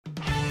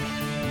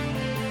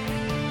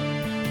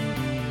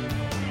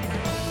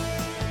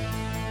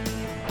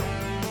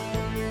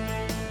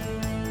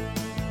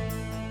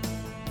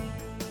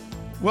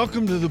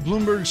Welcome to the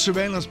Bloomberg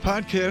Surveillance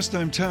Podcast.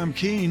 I'm Tom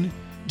Keene.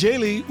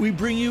 Daily, we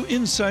bring you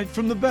insight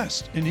from the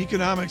best in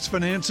economics,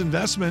 finance,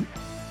 investment,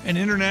 and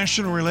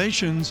international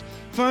relations.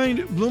 Find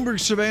Bloomberg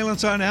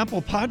Surveillance on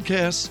Apple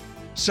Podcasts,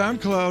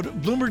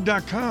 SoundCloud,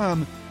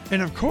 Bloomberg.com,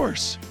 and of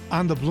course,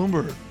 on the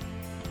Bloomberg.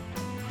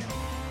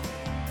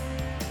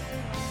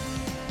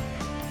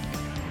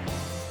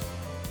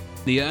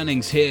 The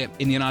earnings here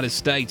in the United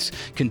States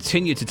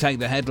continue to take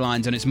the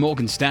headlines, and it's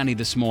Morgan Stanley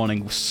this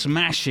morning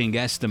smashing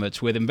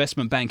estimates with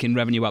investment banking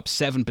revenue up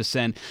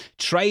 7%,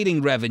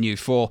 trading revenue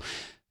for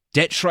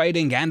debt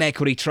trading and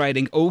equity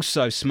trading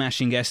also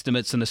smashing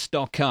estimates, and the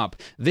stock up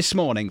this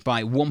morning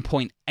by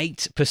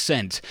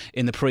 1.8%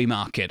 in the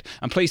pre-market.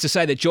 I'm pleased to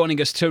say that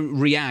joining us to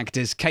react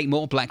is Kate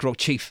Moore, BlackRock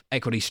Chief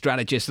Equity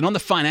Strategist. And on the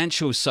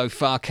financials so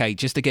far, Kate,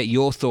 just to get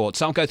your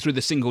thoughts, I'll go through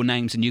the single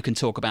names and you can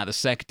talk about the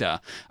sector.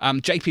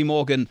 JP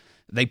Morgan,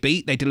 they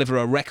deliver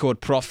a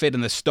record profit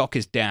and the stock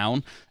is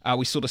down.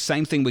 We saw the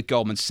same thing with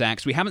Goldman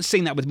Sachs. We haven't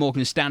seen that with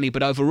Morgan Stanley,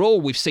 but overall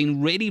we've seen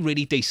really,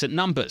 really decent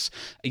numbers.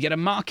 Yet a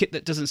market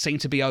that doesn't seem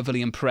to be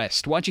overly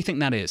impressed. Why do you think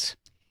that is?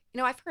 You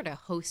know, I've heard a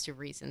host of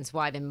reasons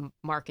why the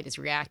market is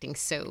reacting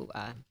so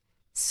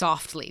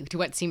softly to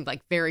what seemed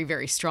like very,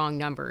 very strong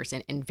numbers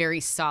and very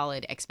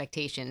solid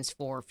expectations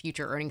for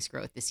future earnings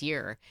growth this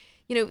year.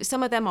 You know,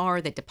 some of them are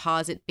that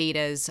deposit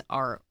betas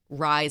are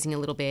rising a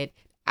little bit,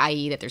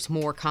 i.e. that there's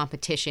more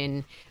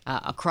competition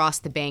across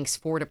the banks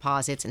for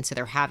deposits, and so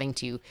they're having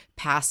to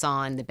pass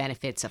on the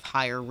benefits of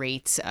higher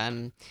rates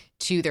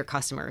to their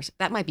customers.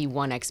 That might be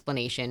one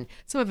explanation.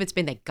 Some of it's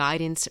been that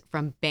guidance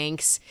from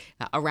banks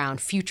around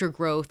future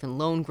growth and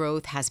loan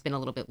growth has been a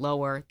little bit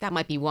lower. That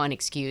might be one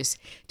excuse.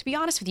 To be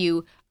honest with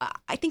you,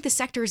 I think the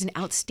sector is in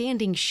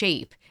outstanding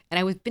shape, and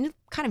I've been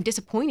kind of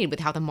disappointed with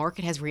how the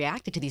market has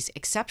reacted to these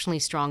exceptionally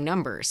strong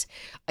numbers.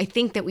 I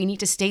think that we need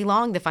to stay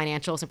long the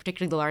financials, and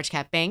particularly the large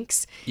cap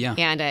banks. Yeah.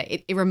 And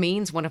it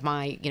remains one of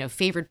my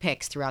favored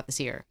picks throughout this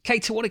year.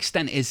 Kate, to what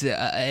extent is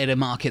it a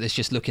market that's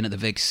just looking at the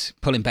VIX,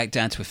 pulling back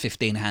down to a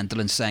 15 handle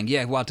and saying,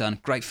 yeah, well done,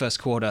 great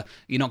first quarter,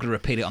 you're not going to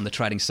repeat it on the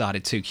trading side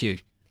at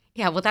 2Q?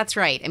 Yeah, well, that's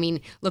right. I mean,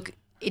 look,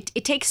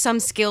 it takes some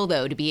skill,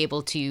 though, to be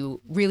able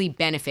to really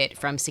benefit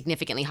from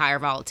significantly higher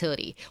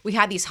volatility. We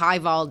had these high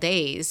vol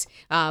days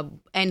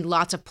and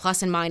lots of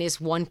plus and minus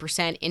 1%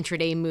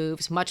 intraday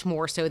moves, much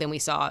more so than we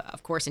saw,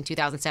 of course, in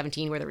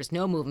 2017, where there was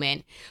no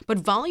movement. But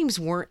volumes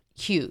weren't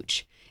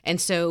huge.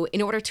 And so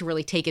in order to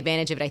really take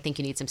advantage of it, I think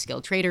you need some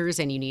skilled traders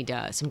and you need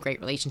some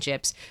great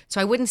relationships. So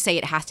I wouldn't say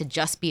it has to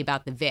just be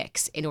about the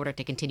VIX in order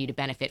to continue to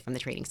benefit from the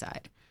trading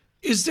side.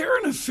 Is there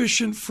an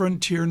efficient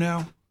frontier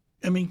now?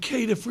 I mean,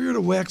 Kate, if we were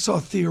to wax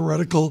off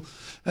theoretical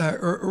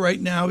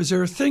right now, is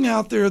there a thing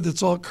out there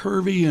that's all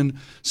curvy and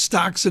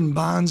stocks and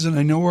bonds and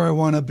I know where I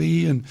want to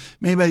be and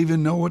maybe I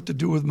even know what to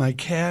do with my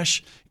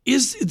cash?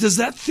 Does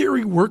that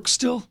theory work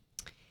still?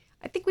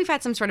 I think we've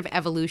had some sort of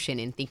evolution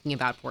in thinking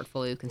about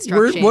portfolio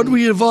construction. What do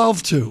we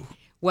evolve to?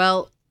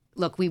 Well,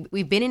 look,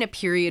 we've been in a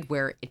period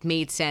where it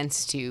made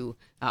sense to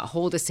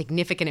hold a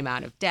significant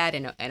amount of debt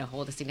and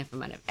hold a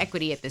significant amount of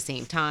equity at the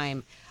same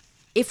time.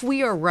 If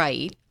we are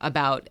right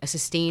about a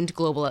sustained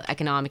global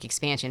economic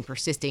expansion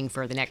persisting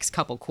for the next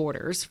couple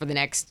quarters, for the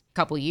next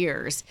couple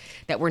years,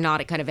 that we're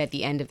not kind of at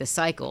the end of the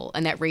cycle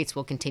and that rates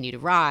will continue to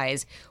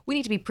rise, we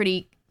need to be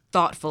pretty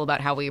thoughtful about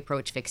how we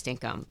approach fixed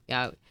income.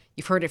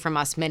 You've heard it from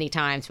us many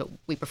times, but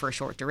we prefer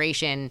short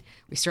duration.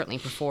 We certainly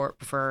prefer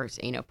parts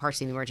of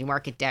the emerging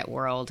market debt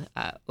world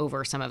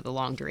over some of the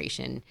long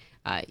duration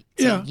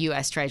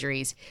U.S.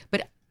 Treasuries.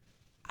 But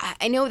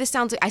I know I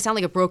sound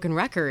like a broken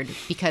record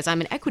because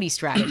I'm an equity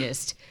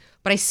strategist,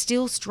 but I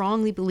still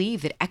strongly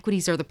believe that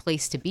equities are the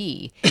place to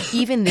be,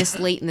 even this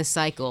late in the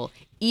cycle,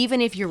 even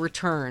if your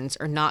returns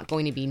are not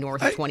going to be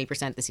north of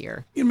 20% this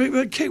year.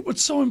 Kate,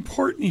 what's so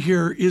important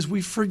here is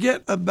we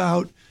forget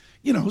about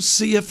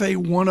CFA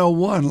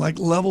 101, like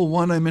level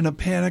one, I'm in a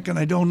panic and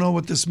I don't know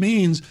what this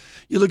means.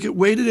 You look at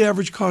weighted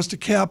average cost of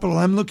capital.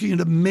 I'm looking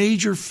at a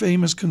major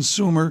famous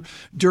consumer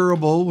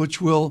durable, which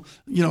will,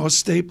 a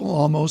staple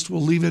almost,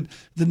 we'll leave it,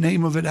 the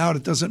name of it out.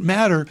 It doesn't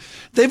matter.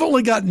 They've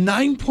only got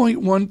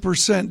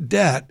 9.1%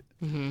 debt.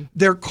 Mm-hmm.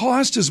 Their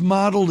cost is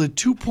modeled at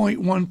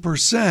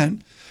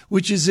 2.1%,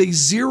 which is a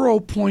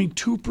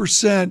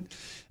 0.2%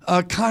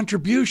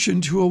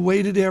 contribution to a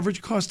weighted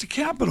average cost of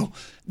capital.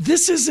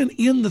 This isn't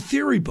in the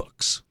theory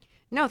books.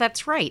 No,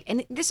 that's right.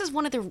 And this is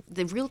one of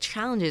the real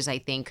challenges, I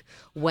think,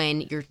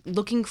 when you're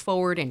looking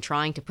forward and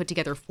trying to put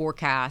together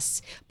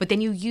forecasts, but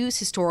then you use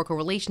historical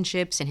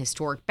relationships and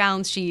historic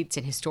balance sheets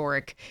and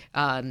historic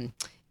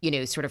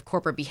sort of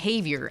corporate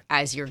behavior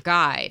as your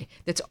guide.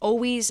 That's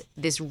always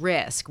this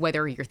risk,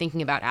 whether you're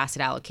thinking about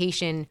asset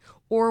allocation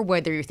or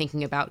whether you're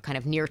thinking about kind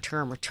of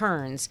near-term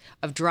returns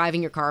of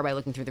driving your car by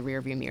looking through the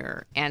rearview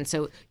mirror. And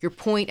so your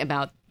point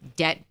about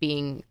debt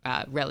being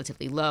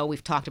relatively low,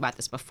 we've talked about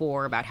this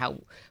before, about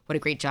what a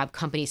great job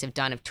companies have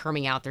done of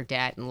terming out their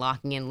debt and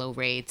locking in low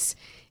rates,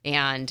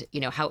 and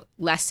how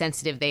less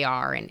sensitive they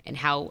are and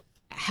how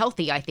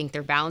healthy I think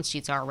their balance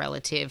sheets are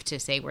relative to,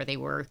 say, where they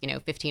were,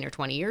 15 or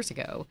 20 years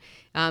ago,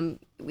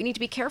 we need to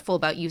be careful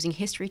about using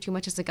history too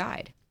much as a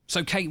guide.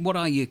 So, Kate, what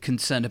are you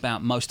concerned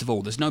about most of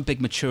all? There's no big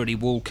maturity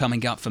wall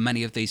coming up for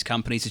many of these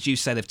companies. As you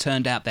say, they've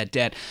turned out their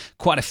debt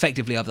quite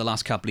effectively over the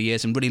last couple of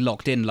years and really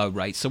locked in low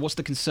rates. So what's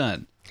the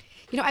concern?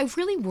 I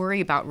really worry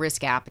about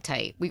risk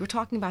appetite. We were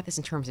talking about this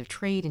in terms of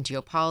trade and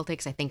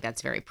geopolitics. I think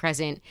that's very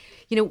present.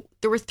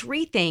 There were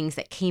three things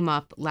that came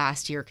up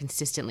last year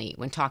consistently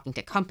when talking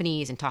to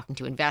companies and talking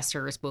to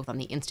investors, both on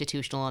the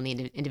institutional and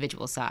the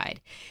individual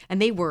side.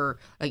 And they were,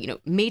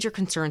 major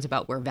concerns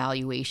about where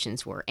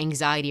valuations were,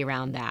 anxiety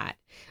around that,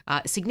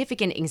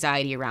 significant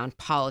anxiety around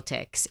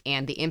politics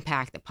and the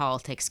impact that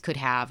politics could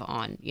have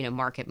on,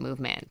 market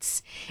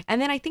movements.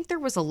 And then I think there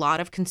was a lot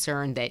of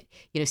concern that,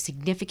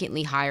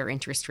 significantly higher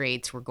interest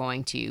rates were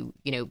going to,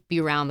 be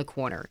around the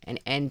corner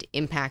and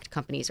impact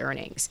companies'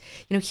 earnings.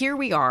 Here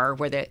we are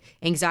where the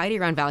anxiety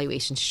around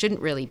valuations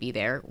shouldn't really be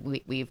there.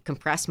 We've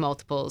compressed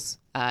multiples,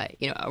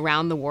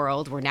 around the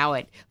world. We're now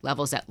at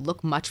levels that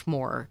look much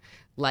more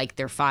like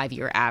their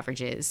 5-year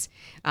averages.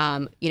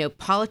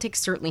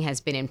 Politics certainly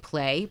has been in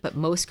play, but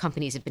most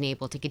companies have been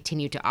able to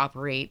continue to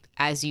operate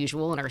as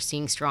usual and are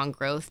seeing strong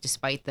growth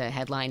despite the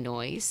headline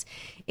noise.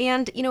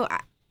 And,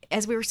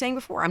 as we were saying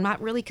before, I'm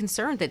not really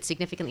concerned that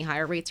significantly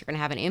higher rates are going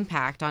to have an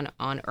impact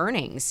on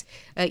earnings.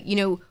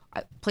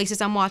 Places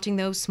I'm watching,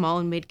 those small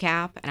and mid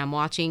cap, and I'm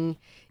watching,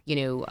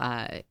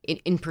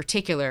 in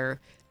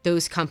particular,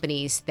 those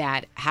companies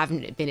that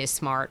haven't been as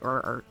smart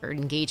or are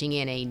engaging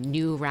in a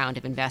new round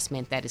of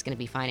investment that is going to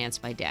be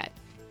financed by debt.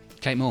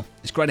 Kate Moore,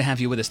 it's great to have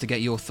you with us to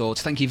get your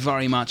thoughts. Thank you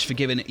very much for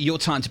giving your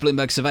time to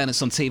Bloomberg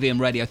Surveillance on TV and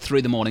radio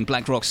through the morning.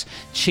 BlackRock's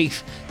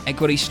Chief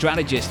Equity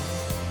Strategist.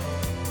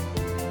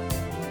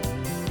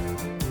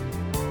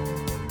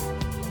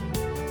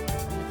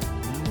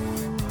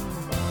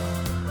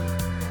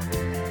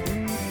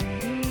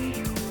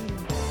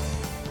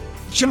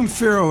 John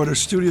Farrow at our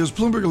studios,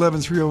 Bloomberg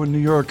 1130 in New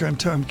York. I'm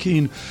Tom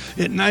Keene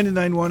at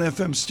 99.1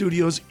 FM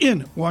studios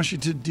in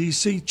Washington,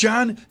 D.C.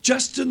 John,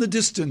 just in the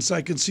distance,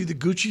 I can see the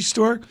Gucci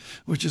store,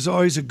 which is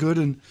always a good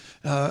and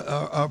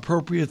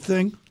appropriate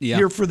thing. Yeah.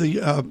 Here for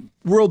the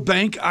World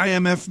Bank,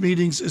 IMF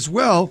meetings as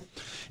well.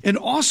 And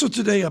also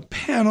today, a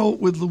panel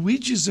with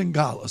Luigi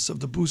Zingales of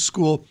the Booth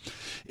School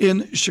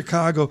in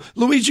Chicago.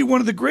 Luigi,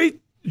 one of the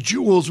great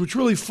jewels, which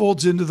really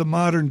folds into the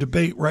modern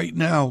debate right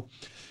now,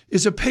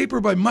 is a paper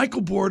by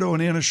Michael Bordo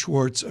and Anna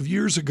Schwartz of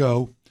years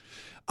ago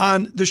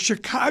on the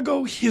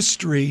Chicago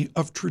history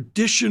of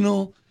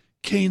traditional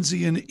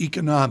Keynesian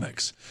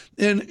economics.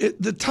 And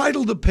the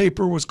title of the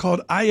paper was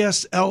called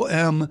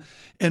ISLM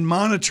and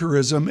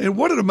Monetarism. And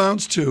what it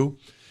amounts to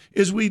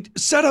is we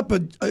set up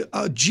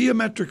a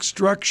geometric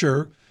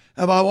structure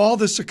of how all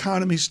this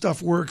economy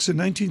stuff works in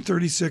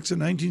 1936 and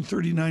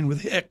 1939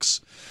 with Hicks,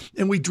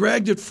 and we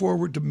dragged it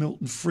forward to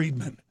Milton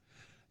Friedman.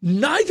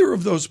 Neither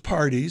of those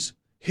parties,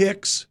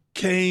 Hicks,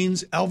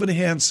 Keynes, Alvin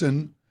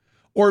Hansen,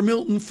 or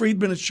Milton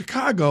Friedman at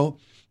Chicago,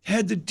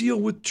 had to deal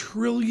with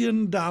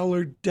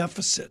trillion-dollar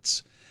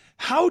deficits.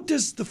 How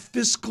does the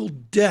fiscal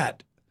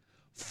debt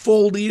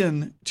fold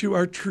in to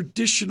our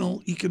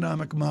traditional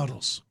economic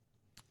models?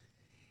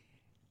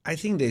 I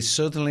think they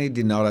certainly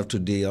did not have to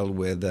deal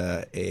with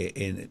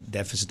a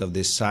deficit of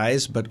this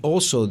size, but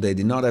also they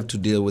did not have to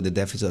deal with a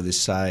deficit of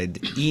this size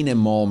in a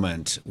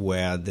moment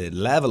where the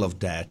level of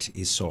debt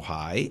is so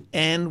high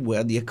and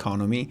where the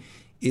economy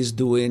is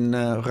doing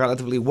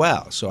relatively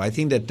well. So I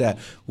think that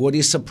what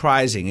is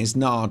surprising is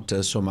not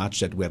so much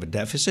that we have a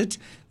deficit.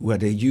 We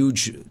had a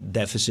huge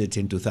deficit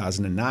in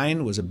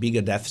 2009, was a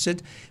bigger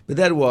deficit, but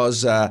that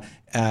was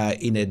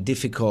in a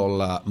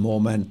difficult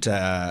moment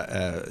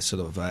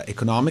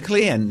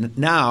economically. And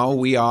now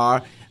we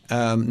are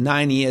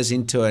 9 years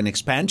into an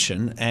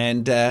expansion,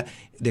 and the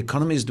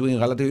economy is doing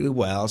relatively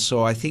well.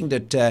 So I think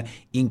that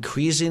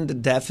increasing the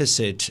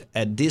deficit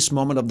at this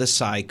moment of the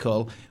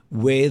cycle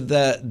with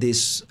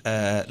this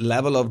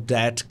level of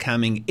debt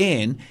coming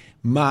in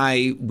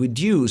might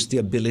reduce the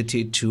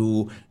ability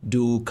to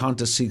do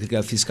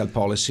counter-cyclical fiscal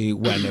policy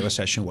when a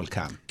recession will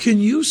come. Can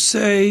you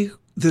say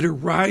that a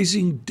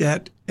rising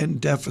debt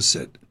and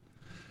deficit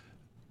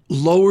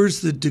lowers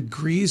the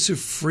degrees of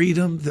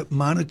freedom that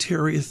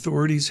monetary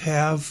authorities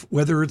have,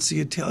 whether it's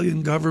the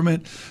Italian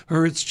government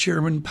or it's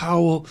Chairman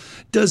Powell?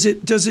 Does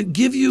it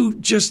give you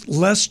just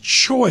less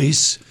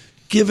choice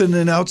given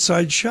an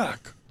outside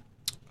shock?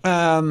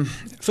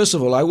 First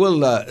of all, I will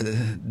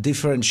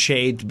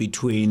differentiate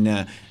between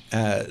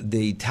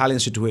the Italian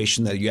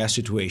situation, the U.S.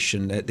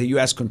 situation. The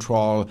U.S.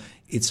 control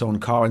its own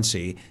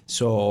currency,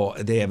 so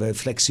they have a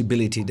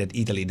flexibility that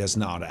Italy does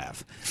not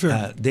have.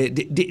 Sure.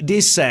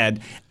 This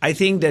said, I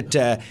think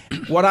that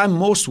what I'm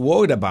most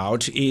worried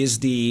about is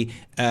the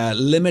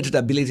limited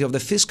ability of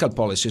the fiscal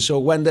policy. So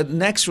when the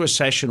next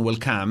recession will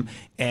come,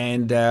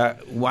 and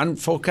one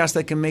forecast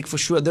I can make for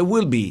sure, there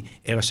will be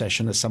a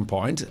recession at some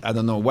point. I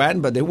don't know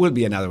when, but there will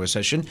be another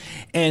recession.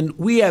 And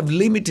we have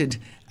limited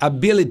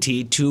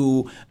ability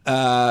to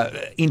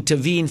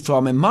intervene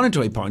from a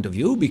monetary point of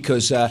view,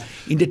 because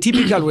in the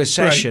typical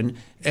recession,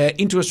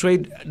 interest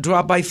rate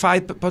dropped by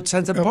 5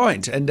 percentage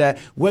points. And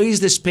where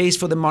is the space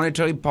for the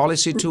monetary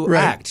policy to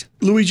act?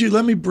 Luigi,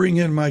 let me bring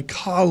in my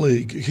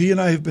colleague. He and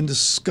I have been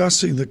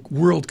discussing the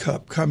World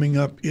Cup coming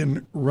up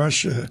in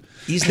Russia.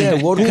 Is there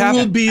a World Cup?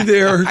 Who will be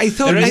there? I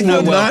thought there is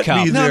no World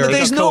Cup. Be No, there. but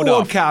there's no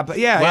World Cup.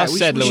 Yeah, well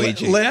said,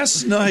 Luigi.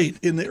 Last night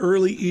in the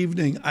early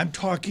evening, I'm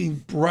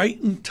talking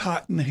Brighton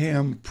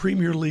Tottenham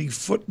Premier League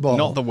football.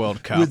 Not the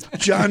World Cup. With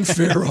John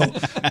Farrell.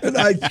 And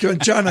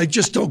I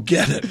just don't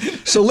get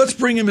it. So let's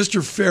bring in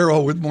Mr.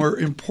 Farrell with more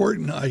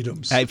important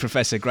items. Hey,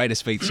 Professor, great to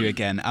speak to you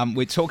again.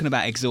 We're talking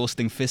about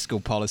exhausting fiscal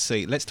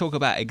policy. Let's talk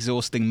about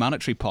exhausting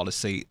monetary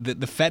policy.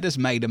 The Fed has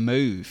made a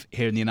move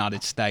here in the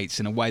United States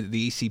in a way that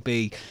the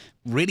ECB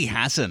really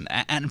hasn't.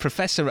 And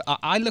Professor,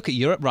 I look at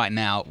Europe right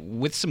now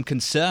with some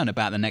concern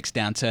about the next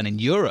downturn in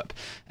Europe,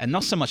 and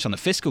not so much on the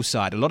fiscal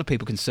side. A lot of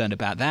people concerned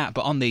about that,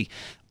 but on the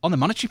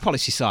monetary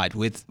policy side,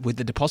 with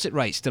the deposit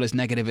rate still as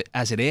negative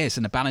as it is,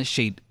 and the balance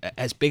sheet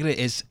as big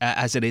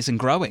as it is and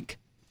growing.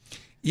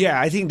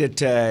 Yeah, I think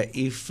that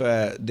if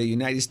the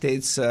United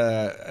States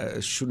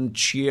shouldn't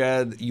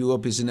cheer,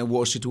 Europe is in a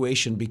worse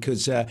situation,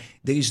 because there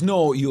is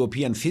no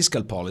European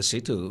fiscal policy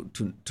to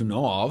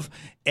know of.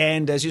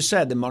 And as you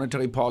said, the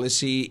monetary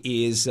policy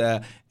is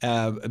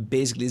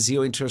basically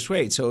zero interest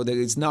rate. So there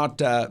is not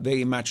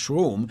very much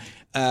room.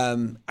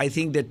 I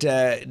think that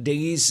there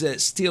is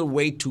still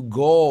way to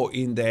go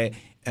in the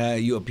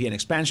European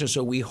expansion.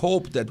 So we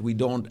hope that we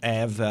don't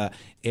have a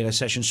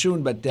recession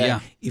soon. But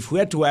if we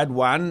had to add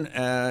one,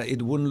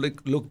 it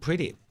wouldn't look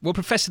pretty. Well,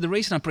 Professor, the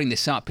reason I bring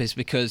this up is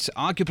because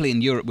arguably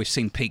in Europe we've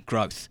seen peak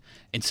growth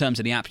in terms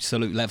of the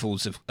absolute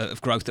levels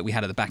of growth that we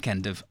had at the back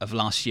end of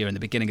last year and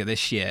the beginning of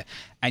this year.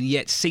 And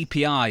yet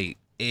CPI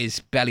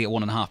is barely at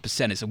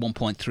 1.5%. It's at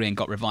 1.3 and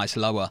got revised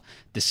lower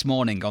this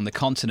morning on the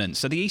continent.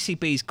 So the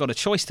ECB's got a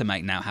choice to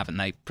make now, haven't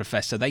they,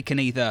 Professor? They can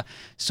either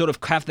sort of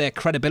have their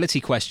credibility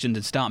questioned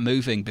and start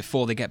moving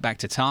before they get back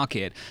to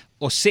target,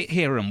 or sit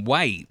here and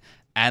wait,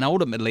 and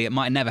ultimately it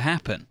might never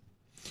happen.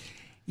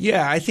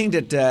 Yeah, I think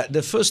that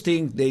the first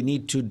thing they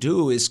need to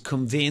do is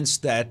convince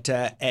that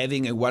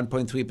having a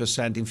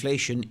 1.3%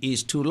 inflation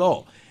is too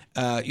low.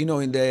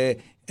 In the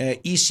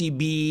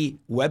ECB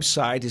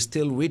website is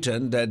still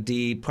written that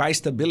the price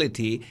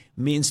stability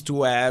means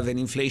to have an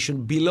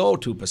inflation below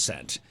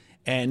 2%.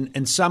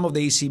 And some of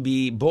the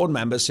ECB board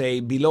members say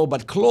below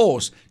but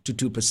close to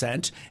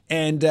 2%.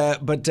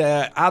 But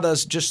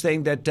others just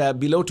saying that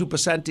below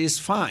 2% is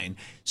fine.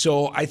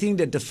 So I think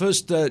that the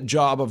first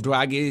job of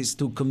Draghi is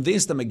to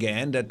convince them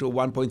again that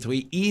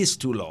 1.3 is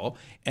too low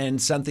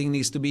and something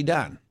needs to be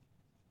done.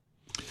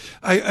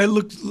 I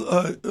looked,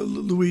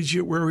 Luigi,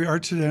 at where we are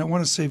today. I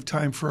want to save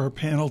time for our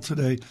panel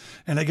today,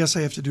 and I guess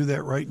I have to do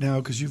that right now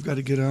because you've got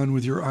to get on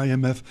with your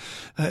IMF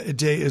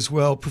day as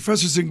well.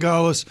 Professor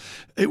Zingales,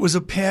 it was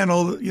a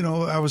panel.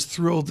 I was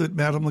thrilled that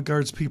Madame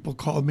Lagarde's people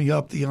called me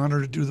up, the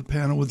honor to do the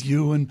panel with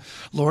you and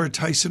Laura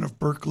Tyson of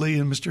Berkeley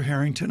and Mr.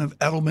 Harrington of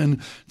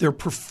Edelman. They're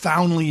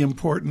profoundly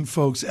important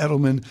folks,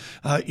 Edelman,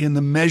 in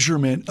the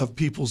measurement of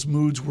people's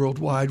moods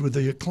worldwide with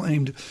the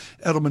acclaimed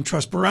Edelman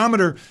Trust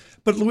Barometer.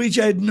 But,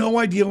 Luigi, I had no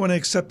idea when I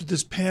accepted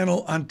this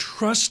panel on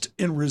trust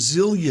and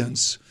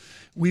resilience,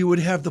 we would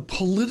have the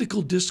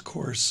political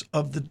discourse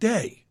of the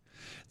day.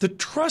 The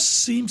trust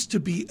seems to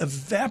be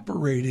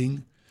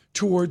evaporating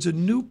towards a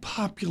new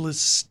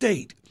populist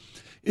state.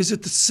 Is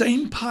it the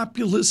same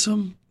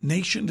populism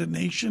nation to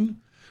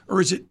nation, or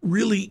is it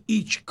really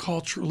each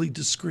culturally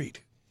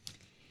discrete?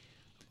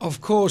 Of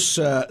course,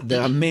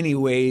 there are many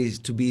ways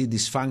to be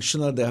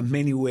dysfunctional. There are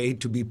many ways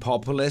to be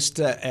populist.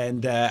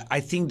 And I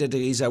think that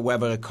there is,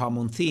 however, a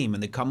common theme.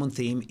 And the common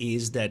theme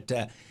is that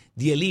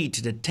the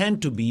elite that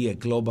tend to be a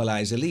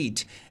globalized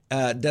elite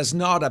does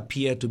not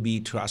appear to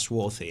be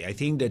trustworthy. I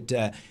think that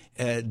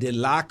the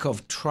lack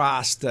of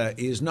trust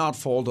is not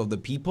fault of the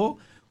people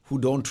who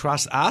don't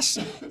trust us.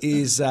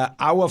 Is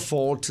our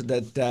fault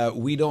that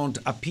we don't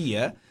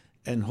appear,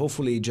 and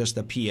hopefully just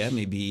appear,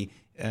 maybe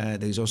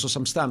there is also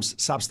some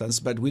substance,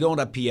 but we don't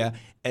appear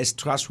as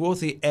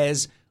trustworthy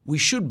as we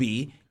should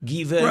be,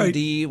 given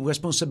the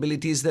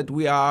responsibilities that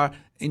we are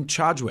in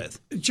charge with.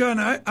 John,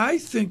 I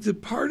think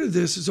that part of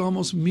this is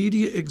almost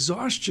media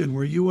exhaustion,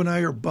 where you and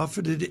I are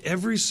buffeted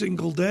every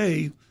single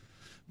day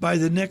by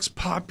the next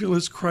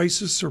populist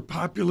crisis or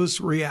populist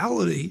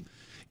reality,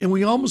 and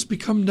we almost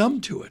become numb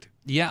to it.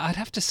 Yeah, I'd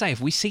have to say, have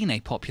we seen a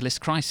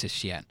populist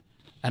crisis yet?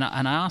 And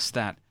I asked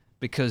that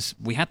because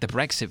we had the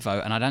Brexit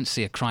vote, and I don't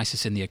see a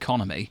crisis in the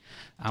economy.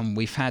 And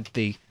we've had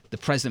the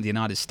President of the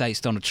United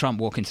States, Donald Trump,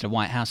 walk into the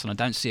White House, and I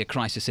don't see a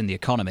crisis in the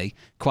economy,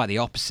 quite the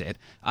opposite.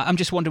 I'm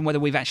just wondering whether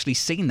we've actually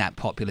seen that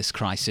populist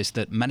crisis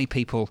that many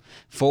people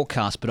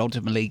forecast but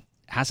ultimately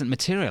hasn't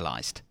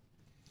materialized.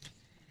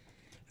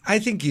 I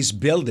think it's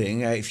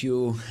building. If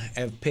you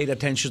have paid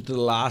attention to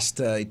the last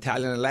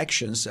Italian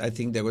elections, I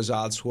think the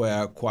results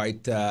were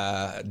quite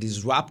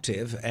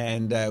disruptive,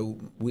 and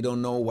we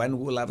don't know when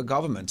we'll have a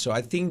government. So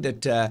I think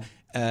that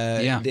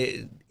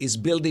is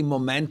building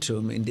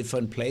momentum in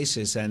different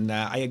places. And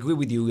I agree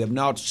with you. We have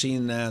not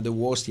seen the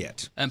worst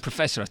yet. And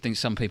Professor, I think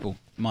some people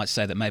might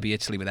say that maybe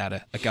Italy without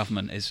a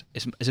government is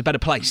a better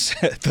place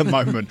at the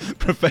moment.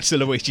 Professor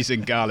Luigi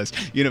Zingales,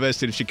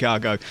 University of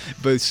Chicago,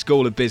 Booth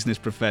School of Business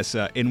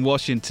Professor in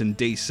Washington,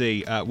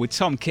 D.C., with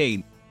Tom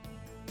Keene.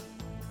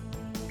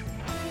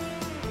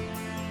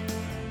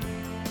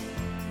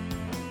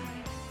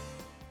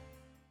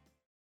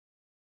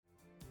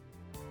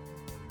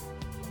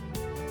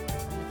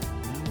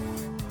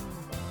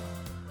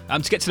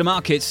 To get to the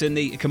markets, in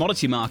the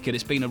commodity market,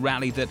 it's been a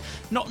rally that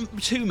not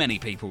too many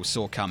people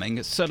saw coming.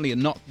 It's certainly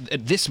not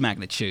at this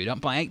magnitude.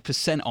 Up by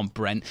 8% on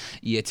Brent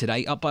year to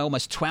date, up by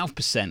almost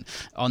 12%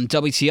 on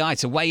WTI.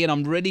 To weigh in,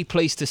 I'm really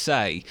pleased to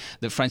say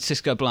that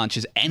Francisco Blanch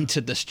has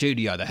entered the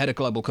studio, the head of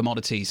global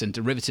commodities and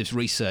derivatives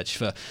research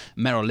for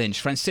Merrill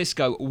Lynch.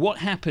 Francisco, what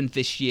happened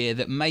this year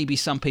that maybe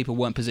some people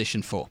weren't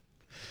positioned for?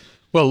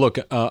 Well, look,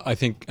 I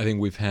think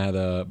we've had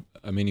a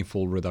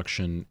meaningful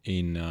reduction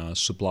in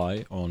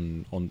supply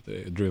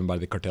driven by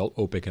the cartel,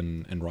 OPEC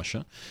and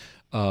Russia.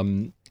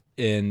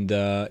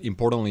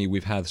 Importantly,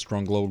 we've had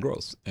strong global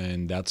growth,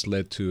 and that's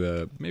led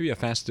to maybe a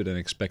faster than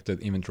expected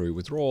inventory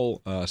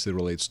withdrawal as it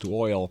relates to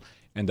oil,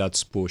 and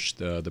that's pushed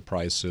the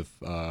price of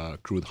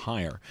crude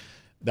higher.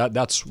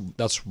 That's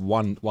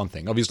one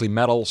thing. Obviously,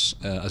 metals,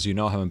 as you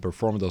know, haven't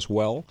performed as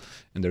well,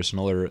 and there's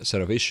another set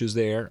of issues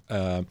there.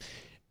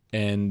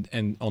 And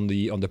on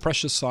the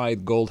precious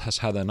side, gold has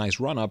had a nice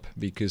run up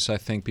because I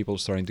think people are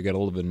starting to get a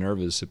little bit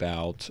nervous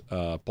about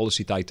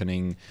policy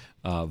tightening.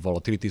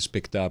 Volatility's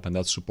picked up, and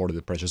that's supported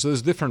the pressure. So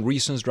there's different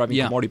reasons driving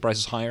commodity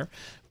prices higher,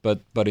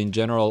 but in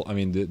general, I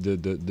mean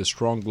the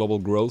strong global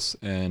growth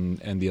and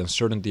the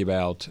uncertainty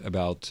about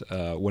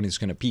when it's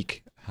going to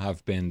peak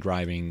have been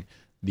driving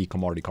the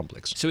commodity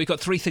complex. So we've got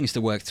three things to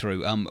work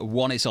through.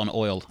 One is on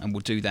oil, and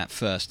we'll do that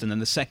first. And then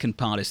the second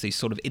part is these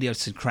sort of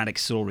idiosyncratic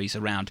stories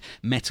around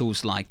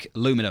metals like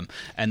aluminum.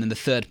 And then the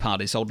third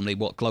part is ultimately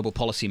what global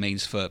policy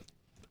means for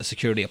a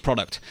security, a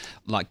product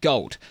like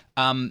gold.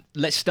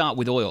 Let's start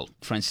with oil,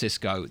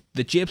 Francisco.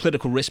 The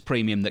geopolitical risk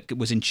premium that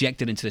was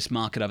injected into this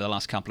market over the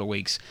last couple of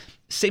weeks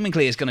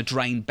seemingly is going to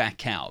drain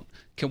back out.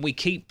 Can we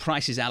keep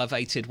prices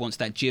elevated once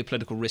that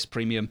geopolitical risk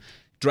premium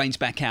drains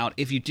back out,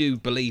 if you do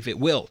believe it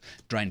will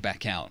drain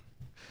back out?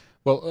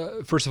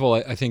 Well, first of all,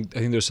 I think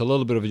there's a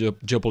little bit of a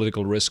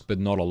geopolitical risk, but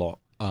not a lot.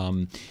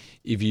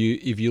 If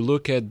you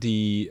look at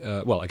the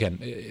again,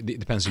 it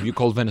depends. If you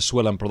call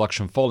Venezuelan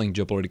production falling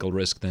geopolitical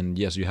risk, then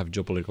yes, you have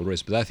geopolitical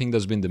risk. But I think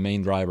that's been the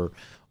main driver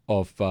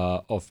of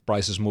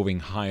prices moving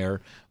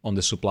higher on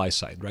the supply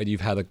side. Right? You've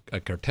had a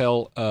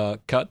cartel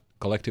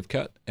collective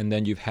cut, and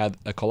then you've had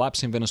a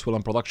collapse in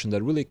Venezuelan production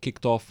that really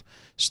kicked off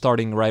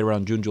starting right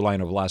around June, July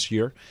of last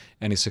year,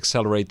 and it's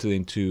accelerated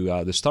into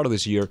the start of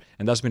this year,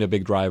 and that's been a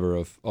big driver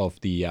of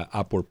the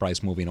upward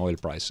price move in oil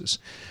prices.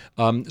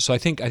 So I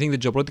think the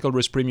geopolitical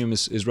risk premium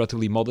is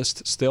relatively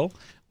modest still,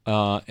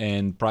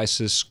 and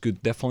prices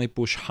could definitely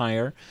push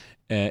higher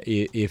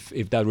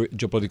if that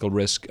geopolitical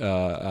risk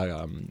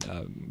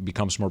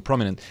becomes more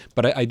prominent.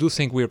 But I do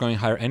think we're going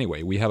higher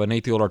anyway. We have an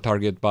 $80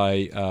 target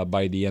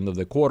by the end of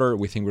the quarter.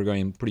 We think we're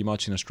going pretty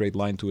much in a straight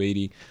line to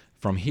 80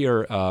 from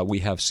here. We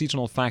have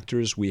seasonal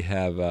factors. We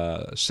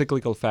have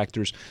cyclical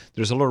factors.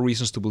 There's a lot of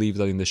reasons to believe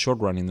that in the short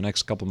run, in the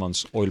next couple of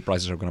months, oil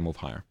prices are going to move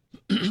higher.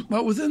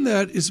 Well, within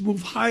that is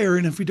move higher.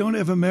 And if we don't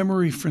have a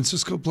memory,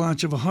 Francisco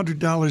Blanch, of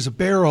 $100 a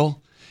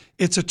barrel,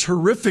 it's a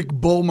terrific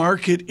bull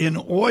market in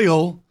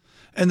oil.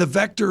 And the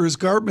vector, as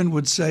Gartman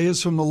would say,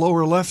 is from the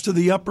lower left to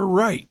the upper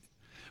right.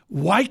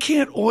 Why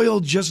can't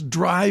oil just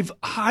drive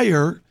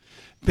higher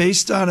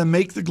based on a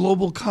make the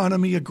global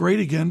economy a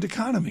great again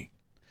economy?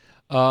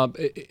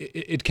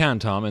 It can,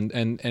 Tom,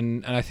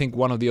 and I think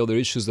one of the other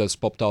issues that's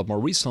popped out more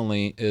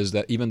recently is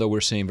that even though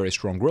we're seeing very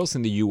strong growth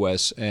in the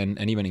U.S. and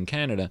even in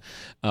Canada,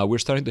 we're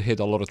starting to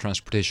hit a lot of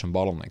transportation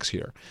bottlenecks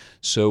here.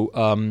 So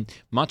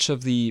much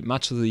of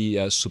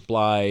the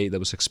supply that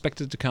was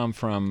expected to come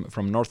from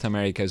North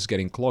America is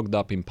getting clogged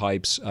up in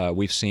pipes.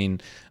 We've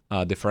seen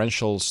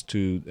differentials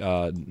to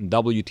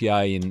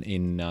WTI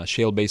in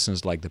shale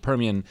basins like the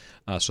Permian,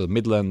 so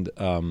Midland.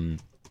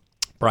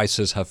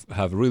 Prices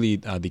have really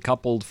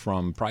decoupled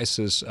from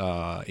prices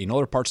in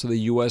other parts of the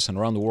U.S. and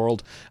around the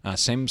world.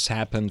 Same's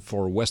happened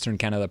for Western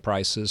Canada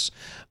prices.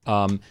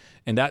 And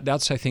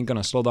that's I think, going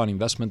to slow down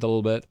investment a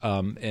little bit.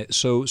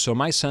 So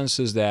my sense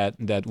is that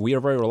we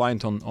are very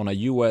reliant on a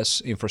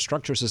U.S.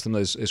 infrastructure system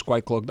that is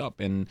quite clogged up.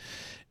 And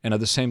at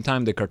the same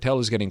time, the cartel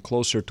is getting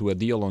closer to a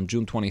deal on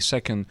June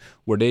 22nd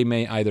where they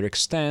may either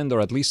extend or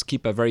at least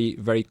keep a very,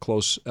 very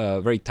close,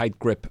 very tight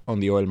grip on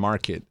the oil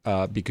market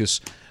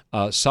because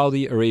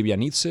Saudi Arabia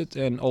needs it,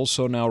 and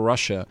also now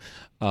Russia,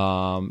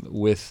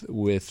 with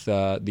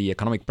the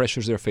economic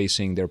pressures they're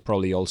facing, they're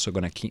probably also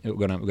gonna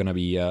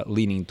be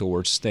leaning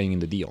towards staying in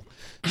the deal.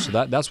 So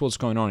that's what's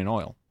going on in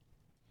oil.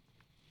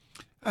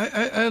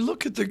 I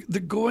look at the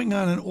going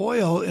on in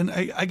oil, and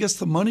I guess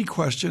the money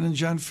question, and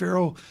John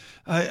Farrow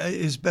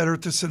is better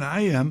at this than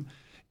I am,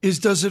 is,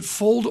 does it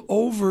fold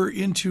over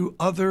into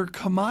other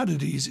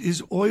commodities?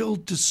 Is oil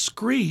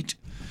discrete,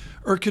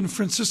 or can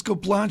Francisco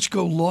Blanch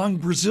go long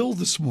Brazil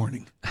this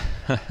morning?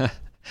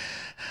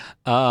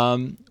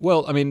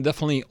 Well, I mean,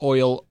 definitely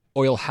oil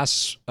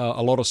has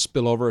a lot of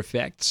spillover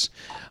effects.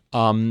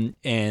 To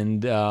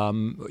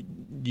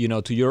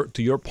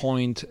your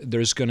point,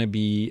 there's going to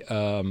be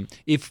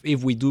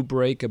if we do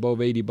break above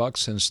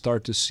 $80 and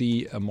start to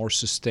see a more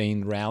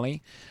sustained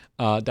rally,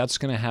 that's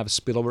going to have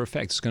spillover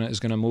effects. It's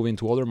going to move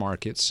into other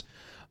markets.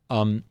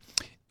 And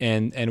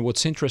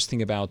what's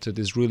interesting about it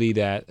is really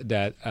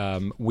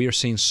that we are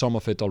seeing some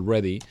of it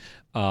already.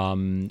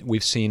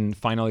 We've seen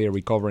finally a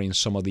recovery in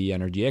some of the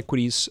energy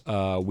equities.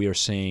 We are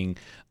seeing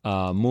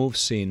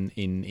moves in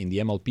the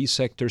MLP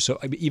sector. So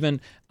even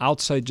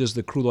outside just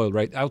the crude oil,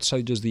 right?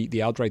 Outside just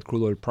the outright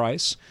crude oil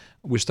price,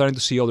 we're starting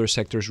to see other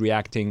sectors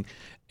reacting,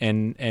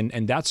 and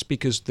that's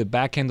because the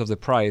back end of the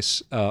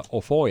price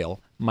of oil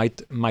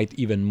might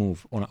even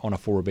move on a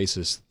forward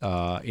basis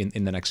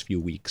in the next few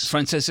weeks.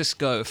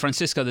 Francisco,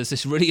 there's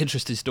this really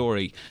interesting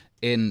story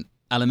in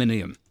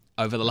aluminium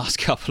over the last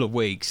couple of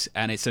weeks,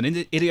 and it's an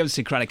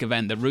idiosyncratic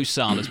event that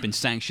Rusal has been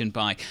sanctioned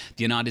by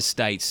the United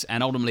States,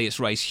 and ultimately it's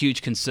raised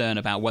huge concern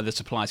about where the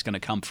supply is going to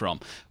come from.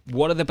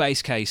 What is the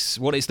base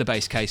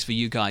case for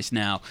you guys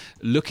now,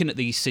 looking at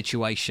the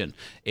situation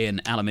in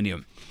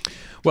aluminium?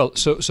 Well,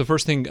 so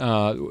first thing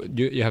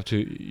you have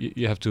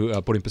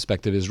to put in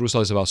perspective is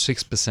Rusal is about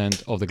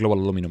 6% of the global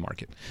aluminum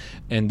market,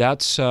 and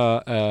that's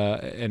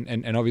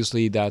and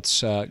obviously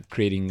that's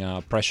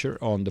creating pressure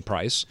on the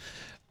price.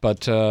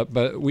 But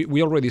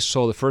we already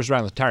saw the first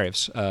round of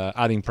tariffs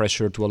adding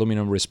pressure to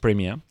aluminum risk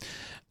premia,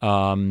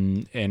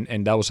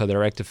 and that was a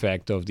direct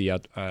effect of the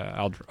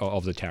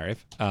of the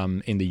tariff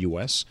in the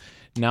U.S.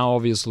 Now,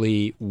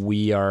 obviously,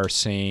 we are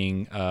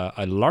seeing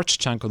a large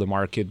chunk of the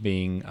market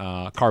being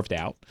carved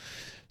out.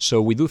 So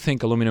we do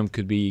think aluminum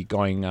could be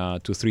going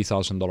to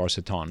 $3,000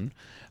 a ton.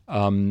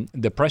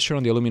 The pressure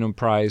on the aluminum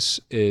price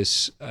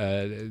is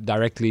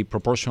directly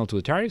proportional to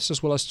the tariffs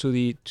as well as to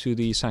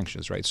the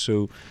sanctions, right?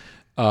 So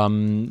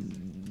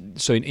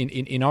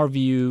in our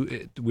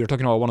view, we're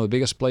talking about one of the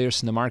biggest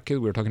players in the market.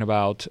 We're talking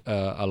about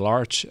a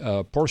large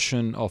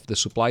portion of the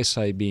supply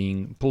side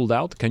being pulled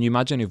out. Can you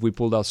imagine if we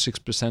pulled out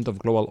 6% of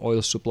global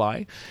oil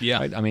supply? Yeah.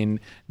 Right? I mean,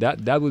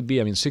 that would be,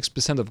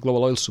 6% of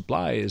global oil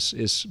supply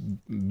is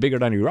bigger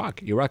than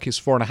Iraq. Iraq is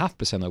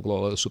 4.5% of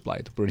global oil supply,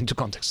 to put it into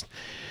context.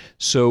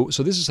 So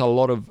this is a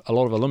lot of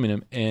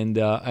aluminum, and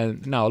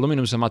now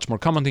aluminum is a much more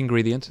common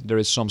ingredient. There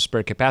is some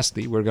spare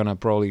capacity. We're going to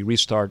probably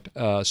restart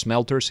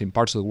smelters in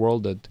parts of the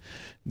world that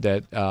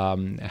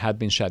had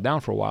been shut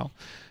down for a while,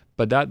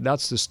 but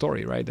that's the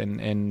story, right?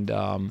 And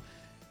the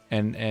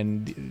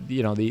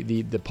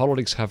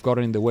politics have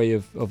gotten in the way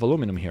of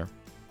aluminum here.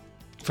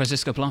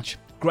 Francisco Blanch,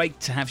 great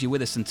to have you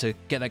with us and to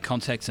get that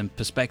context and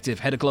perspective.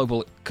 Head of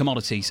Global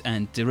Commodities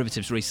and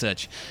Derivatives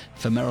Research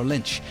for Merrill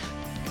Lynch.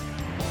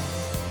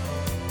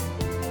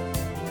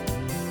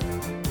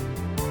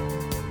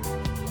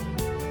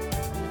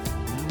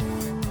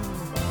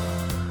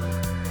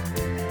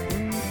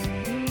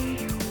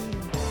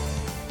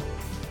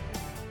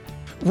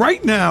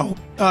 Right now,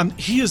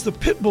 he is the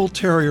pit bull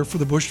terrier for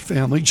the Bush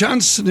family. John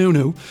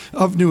Sununu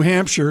of New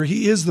Hampshire.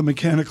 He is the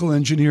mechanical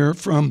engineer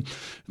from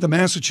the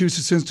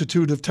Massachusetts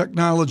Institute of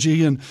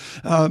Technology. And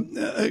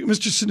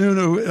Mr.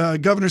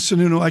 Sununu, Governor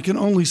Sununu, I can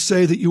only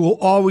say that you will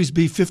always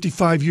be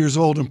 55 years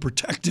old and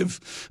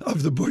protective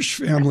of the Bush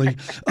family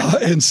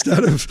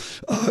instead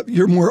of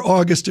your more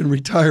august and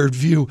retired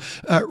view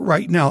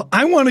right now.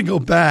 I want to go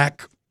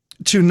back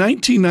to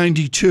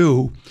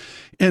 1992,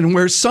 and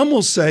where some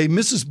will say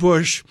Mrs.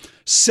 Bush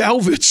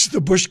salvaged the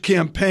Bush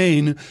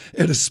campaign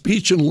at a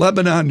speech in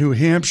Lebanon, New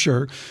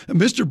Hampshire.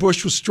 Mr.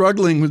 Bush was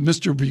struggling with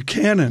Mr.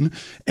 Buchanan,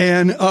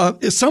 and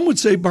some would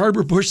say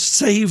Barbara Bush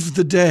saved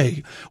the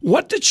day.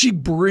 What did she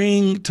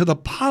bring to the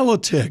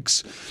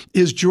politics?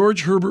 Is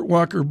George Herbert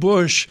Walker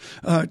Bush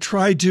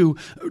tried to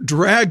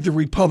drag the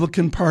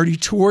Republican Party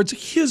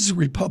towards his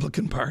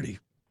Republican Party?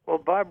 Well,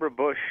 Barbara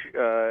Bush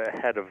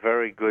had a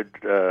very good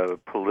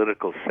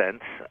political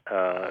sense.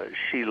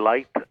 She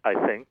liked, I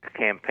think,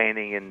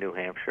 campaigning in New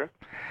Hampshire.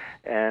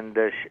 And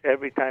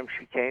every time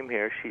she came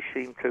here, she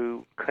seemed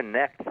to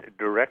connect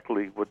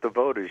directly with the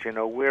voters. You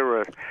know,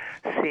 we're a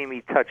see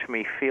me, touch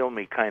me, feel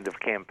me kind of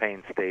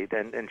campaign state,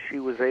 and she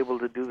was able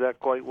to do that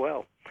quite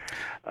well.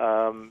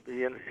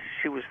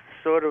 She was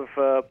sort of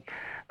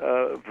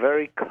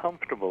very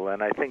comfortable,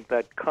 and I think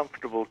that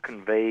comfortable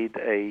conveyed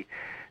a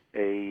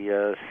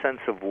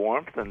sense of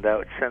warmth, and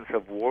that sense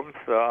of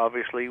warmth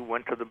obviously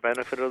went to the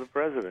benefit of the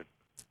president.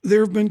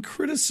 There have been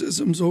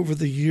criticisms over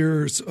the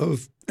years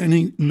of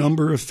any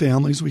number of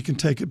families. We can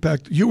take it back.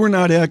 You were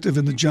not active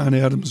in the John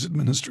Adams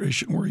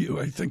administration, were you?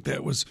 I think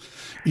that was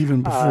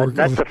even before.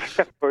 That's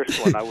the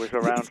first one. I was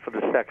around for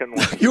the second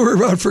one. You were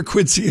around for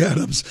Quincy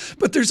Adams.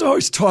 But there's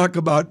always talk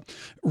about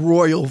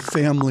royal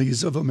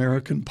families of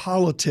American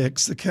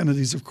politics. The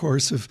Kennedys, of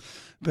course, have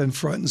been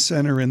front and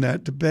center in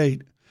that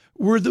debate.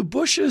 Were the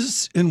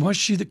Bushes, and was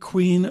she the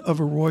queen of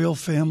a royal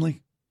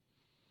family?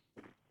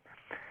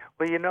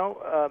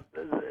 Well,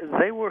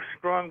 they were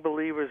strong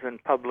believers in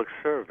public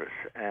service,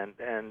 and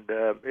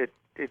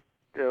it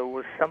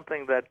was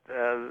something that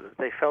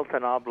they felt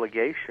an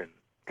obligation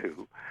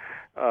to.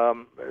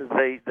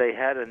 They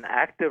had an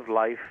active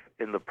life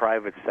in the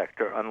private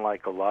sector,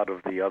 unlike a lot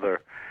of the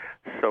other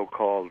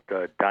so-called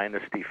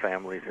dynasty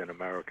families in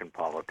American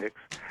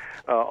politics.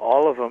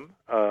 All of them,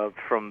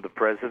 from the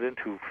president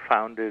who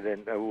founded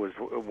and was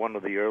one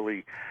of the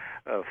early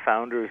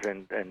founders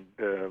and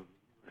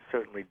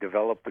certainly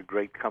developed the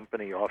great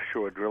company,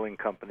 offshore drilling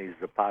company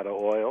Zapata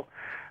Oil.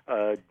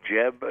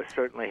 Jeb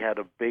certainly had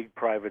a big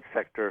private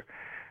sector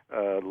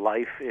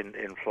life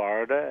in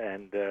Florida,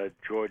 and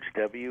George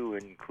W.,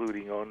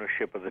 including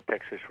ownership of the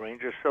Texas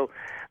Rangers. So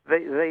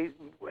they,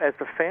 as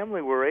a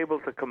family, were able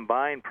to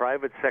combine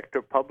private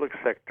sector, public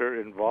sector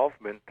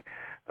involvement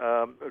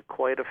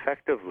quite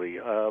effectively.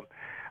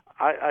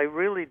 I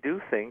really do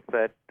think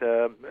that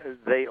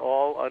they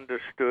all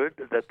understood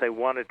that they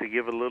wanted to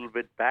give a little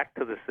bit back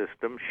to the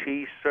system.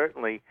 She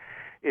certainly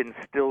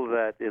instilled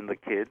that in the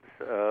kids.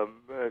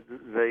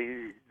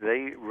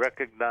 They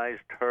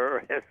recognized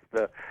her as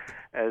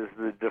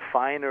the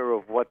definer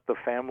of what the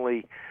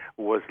family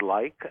was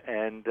like,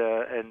 and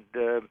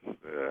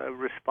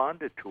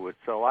responded to it.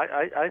 So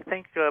I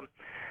think.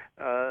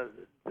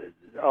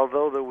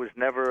 Although there was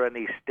never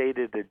any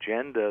stated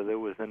agenda, there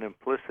was an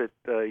implicit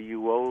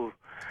you owe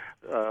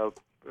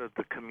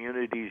the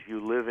communities you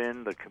live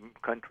in, the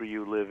country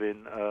you live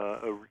in,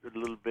 a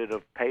little bit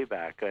of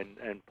payback,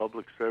 and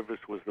public service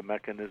was the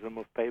mechanism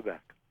of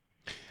payback.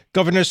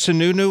 Governor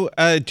Sununu,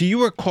 do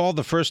you recall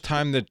the first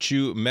time that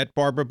you met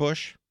Barbara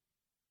Bush?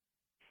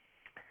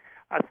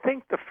 I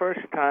think the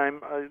first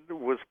time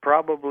was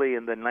probably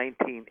in the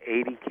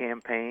 1980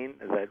 campaign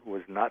that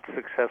was not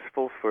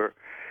successful for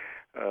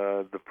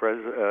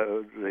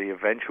the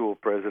eventual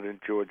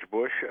President George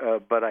Bush,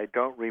 but I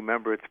don't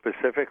remember it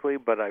specifically,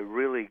 but I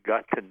really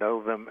got to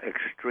know them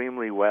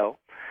extremely well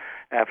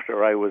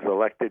after I was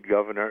elected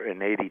governor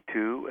in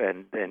 82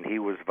 and he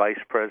was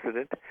vice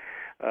president.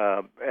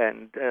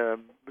 And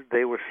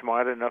they were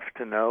smart enough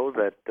to know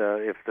that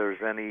if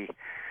there's any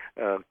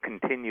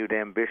continued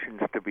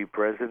ambitions to be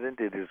president,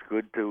 it is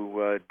good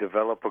to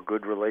develop a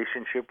good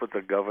relationship with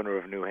the governor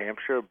of New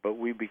Hampshire, but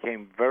we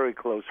became very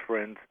close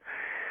friends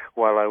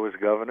while I was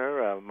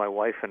governor. My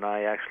wife and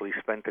I actually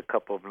spent a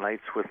couple of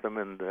nights with them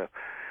in the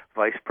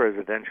vice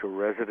presidential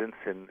residence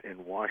in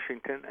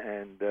Washington,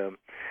 and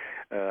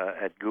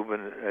at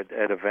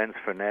events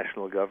for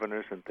national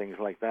governors and things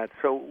like that.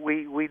 So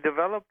we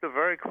developed a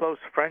very close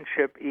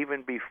friendship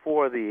even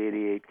before the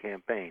 '88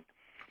 campaign.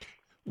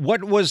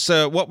 What was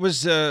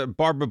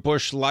Barbara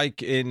Bush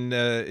like in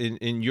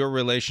your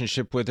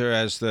relationship with her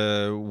as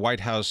the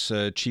White House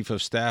Chief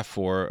of Staff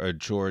for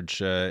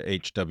George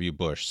H.W.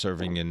 Bush,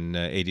 serving in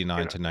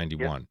 '89 to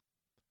 '91?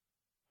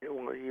 Yeah.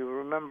 Well, you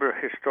remember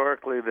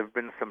historically there have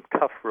been some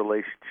tough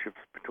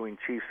relationships between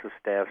chiefs of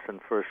staffs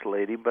and First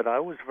Lady, but I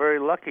was very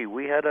lucky.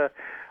 We had a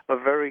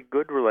very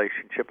good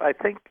relationship. I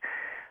think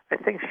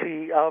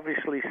she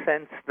obviously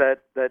sensed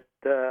that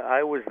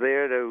I was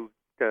there to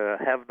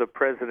have the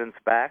president's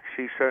back.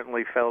 She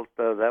certainly felt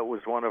that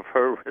was one of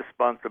her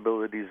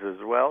responsibilities as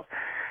well.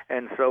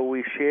 And so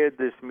we shared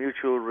this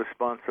mutual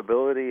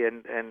responsibility,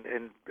 and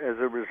as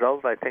a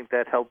result, I think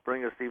that helped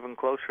bring us even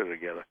closer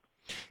together.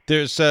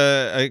 There's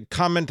a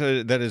comment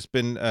that has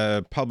been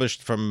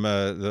published from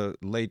the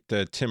late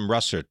Tim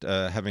Russert,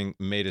 having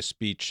made a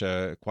speech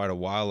quite a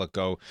while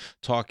ago,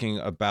 talking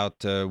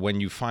about when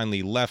you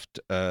finally left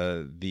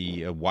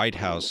the White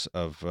House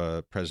of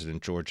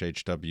President George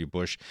H.W.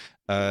 Bush,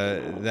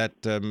 that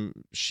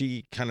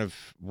she kind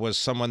of was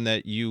someone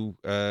that you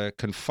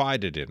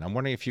confided in. I'm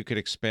wondering if you could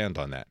expand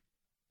on that.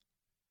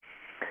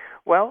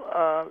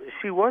 Well,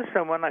 she was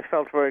someone I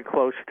felt very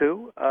close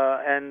to,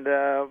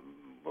 and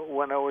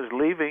when I was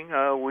leaving,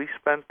 we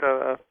spent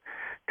 2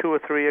 or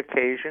 3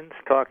 occasions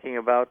talking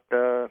about,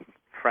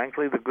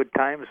 frankly, the good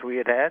times we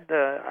had had.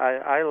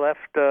 I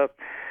left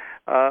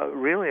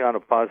really on a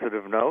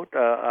positive note.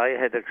 I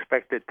had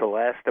expected to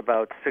last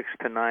about 6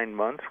 to 9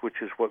 months,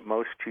 which is what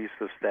most chiefs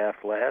of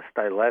staff last.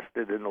 I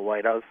lasted in the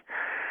White House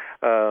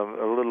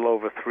a little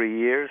over 3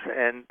 years,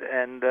 and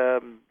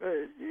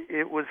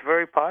it was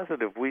very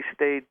positive. We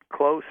stayed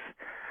close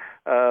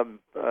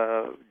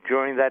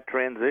during that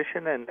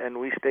transition, and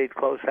we stayed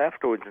close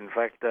afterwards. In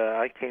fact,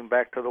 I came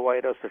back to the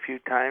White House a few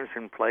times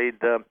and played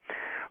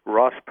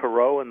Ross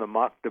Perot in the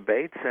mock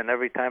debates, and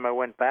every time I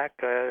went back,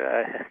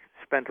 I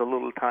spent a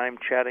little time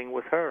chatting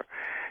with her.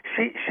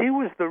 She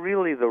was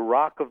really the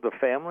rock of the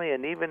family,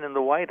 and even in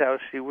the White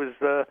House, she was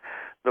the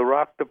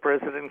rock the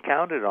president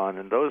counted on,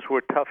 and those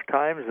were tough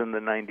times in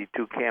the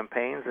 '92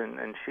 campaigns,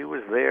 and she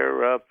was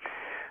there as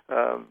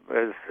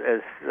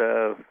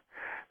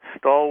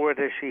stalwart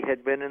as she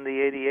had been in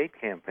the '88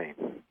 campaign.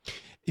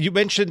 You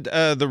mentioned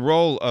the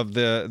role of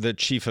the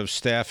Chief of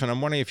Staff, and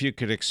I'm wondering if you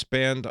could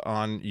expand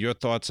on your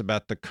thoughts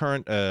about the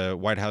current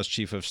White House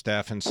Chief of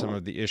Staff and some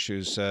of the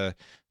issues that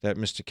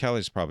Mr.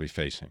 Kelly's probably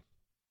facing.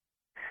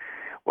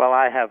 Well,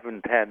 I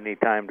haven't had any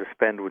time to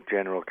spend with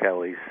General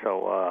Kelly,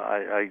 so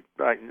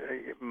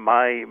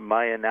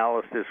my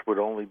analysis would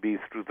only be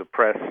through the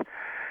press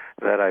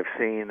that I've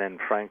seen, and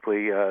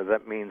frankly,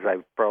 that means I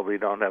probably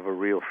don't have a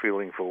real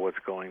feeling for what's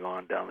going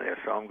on down there,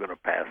 so I'm going to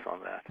pass on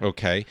that.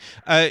 Okay.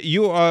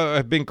 You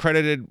have been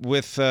credited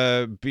with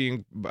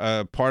being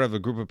part of a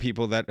group of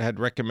people that had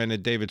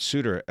recommended David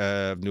Souter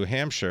of New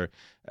Hampshire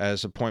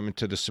as appointment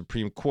to the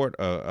Supreme Court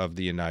of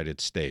the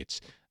United States.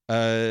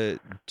 Do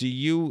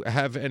you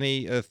have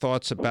any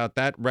thoughts about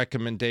that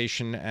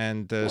recommendation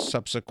and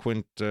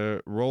subsequent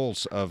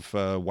roles of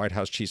White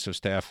House chiefs of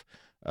staff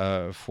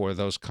for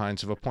those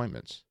kinds of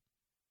appointments?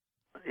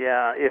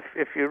 Yeah,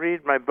 if you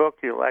read my book,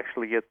 you'll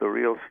actually get the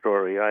real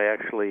story. I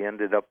actually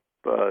ended up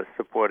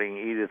supporting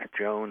Edith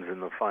Jones in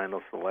the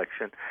final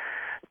selection.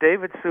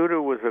 David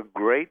Souter was a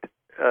great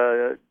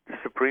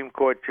Supreme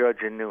Court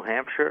judge in New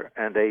Hampshire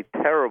and a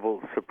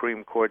terrible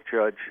Supreme Court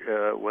judge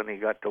when he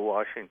got to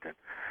Washington.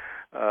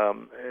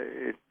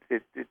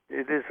 It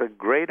is a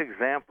great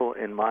example,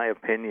 in my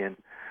opinion,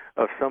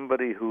 of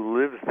somebody who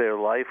lives their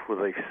life with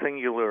a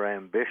singular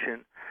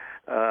ambition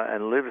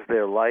and lives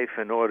their life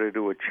in order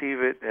to achieve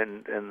it.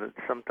 And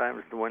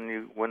sometimes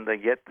when they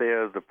get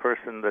there, the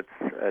person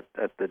that's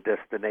at the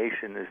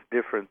destination is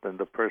different than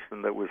the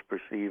person that was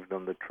perceived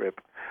on the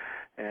trip.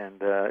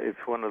 And it's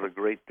one of the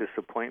great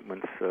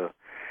disappointments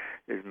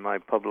in my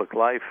public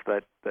life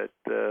that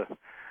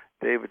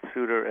David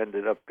Souter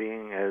ended up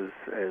being as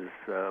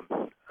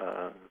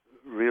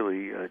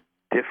really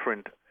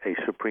different a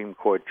Supreme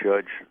Court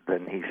judge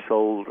than he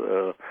sold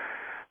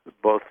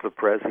both the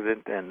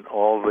president and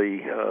all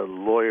the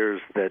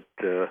lawyers that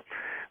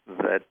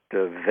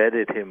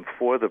vetted him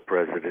for the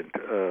president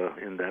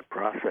in that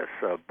process.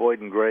 Boyd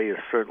and Gray is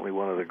certainly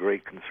one of the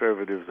great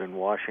conservatives in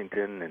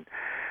Washington, and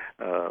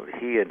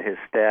he and his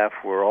staff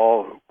were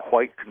all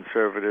quite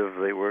conservative.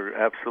 They were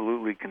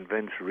absolutely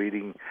convinced,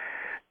 reading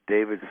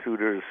David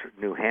Souter's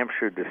New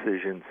Hampshire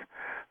decisions,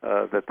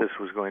 that this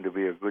was going to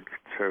be a good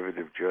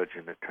conservative judge,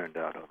 and it turned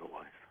out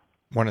otherwise.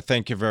 I want to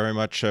thank you very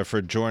much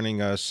for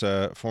joining us,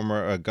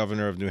 former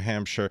Governor of New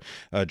Hampshire,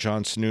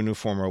 John Sununu,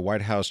 former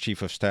White House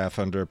Chief of Staff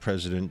under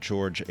President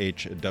George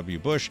H.W.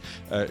 Bush,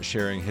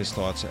 sharing his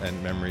thoughts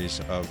and memories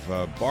of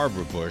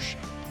Barbara Bush,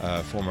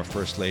 former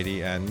First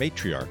Lady and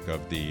matriarch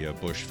of the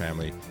Bush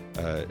family.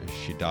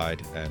 She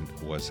died and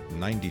was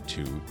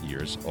 92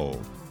 years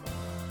old.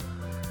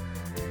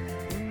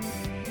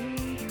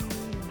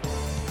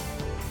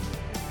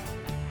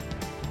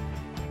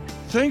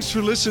 Thanks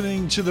for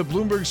listening to the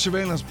Bloomberg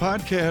Surveillance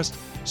Podcast.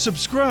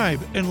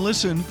 Subscribe and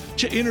listen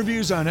to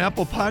interviews on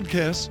Apple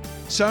Podcasts,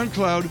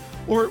 SoundCloud,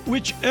 or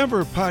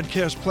whichever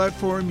podcast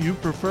platform you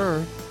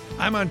prefer.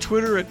 I'm on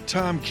Twitter at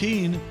Tom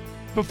Keene.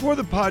 Before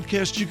the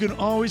podcast, you can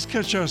always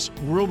catch us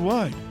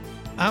worldwide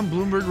on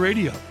Bloomberg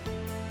Radio.